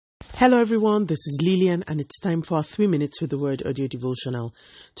Hello everyone, this is Lillian and it's time for our 3 minutes with the word audio devotional.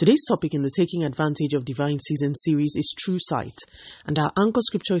 Today's topic in the Taking Advantage of Divine Season series is true sight, and our anchor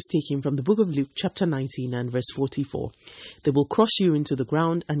scripture is taken from the book of Luke chapter 19 and verse 44. They will crush you into the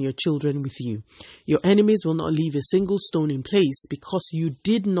ground and your children with you. Your enemies will not leave a single stone in place because you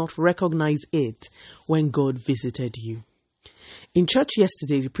did not recognize it when God visited you. In church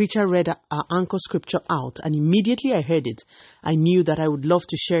yesterday, the preacher read our anchor scripture out, and immediately I heard it. I knew that I would love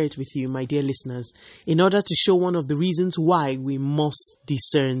to share it with you, my dear listeners, in order to show one of the reasons why we must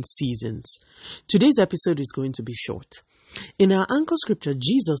discern seasons. Today's episode is going to be short. In our anchor scripture,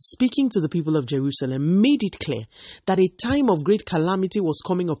 Jesus, speaking to the people of Jerusalem, made it clear that a time of great calamity was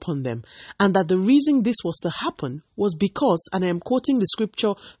coming upon them, and that the reason this was to happen was because, and I am quoting the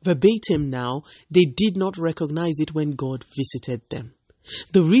scripture verbatim now, they did not recognize it when God visited them.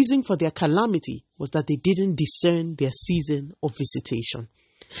 The reason for their calamity was that they didn't discern their season of visitation.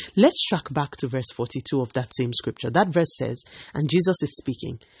 Let's track back to verse 42 of that same scripture. That verse says, and Jesus is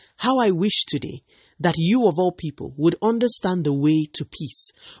speaking, "How I wish today that you of all people would understand the way to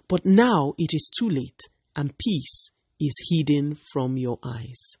peace. But now it is too late, and peace is hidden from your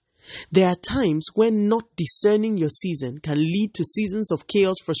eyes." There are times when not discerning your season can lead to seasons of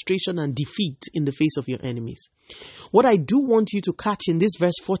chaos, frustration, and defeat in the face of your enemies. What I do want you to catch in this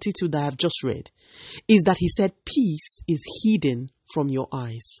verse 42 that I've just read is that he said peace is hidden from your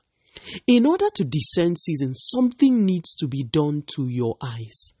eyes. In order to discern seasons, something needs to be done to your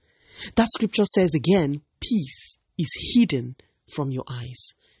eyes. That scripture says again, peace is hidden from your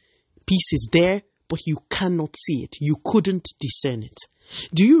eyes. Peace is there, but you cannot see it. You couldn't discern it.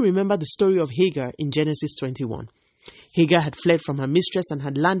 Do you remember the story of Hagar in Genesis 21? Hagar had fled from her mistress and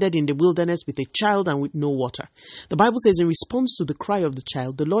had landed in the wilderness with a child and with no water. The Bible says in response to the cry of the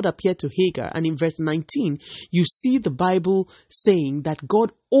child, the Lord appeared to Hagar, and in verse 19, you see the Bible saying that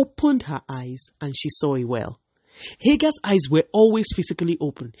God opened her eyes and she saw a well. Hagar's eyes were always physically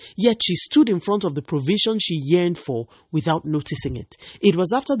open, yet she stood in front of the provision she yearned for without noticing it. It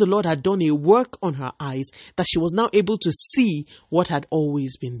was after the Lord had done a work on her eyes that she was now able to see what had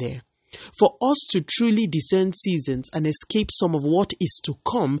always been there. For us to truly discern seasons and escape some of what is to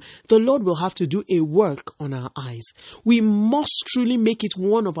come, the Lord will have to do a work on our eyes. We must truly make it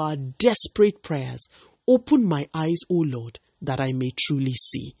one of our desperate prayers. Open my eyes, O Lord, that I may truly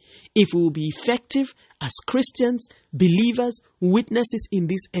see. If we will be effective as Christians, believers, witnesses in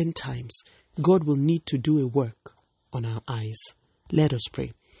these end times, God will need to do a work on our eyes. Let us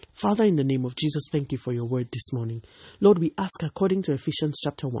pray. Father, in the name of Jesus, thank you for your word this morning. Lord, we ask according to Ephesians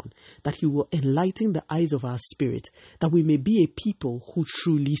chapter 1, that you will enlighten the eyes of our spirit, that we may be a people who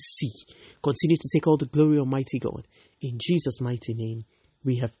truly see. Continue to take all the glory, Almighty God. In Jesus' mighty name,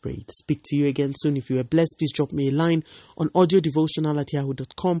 we have prayed. Speak to you again soon. If you are blessed, please drop me a line on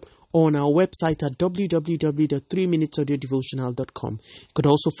audiodevotional@yahoo.com or on our website at www.3minutesaudiodevotional.com. You could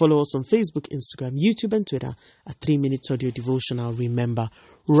also follow us on Facebook, Instagram, YouTube, and Twitter at 3 Minutes Audio Devotional. Remember,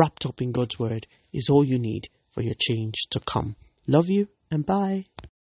 wrapped up in God's word is all you need for your change to come. Love you and bye.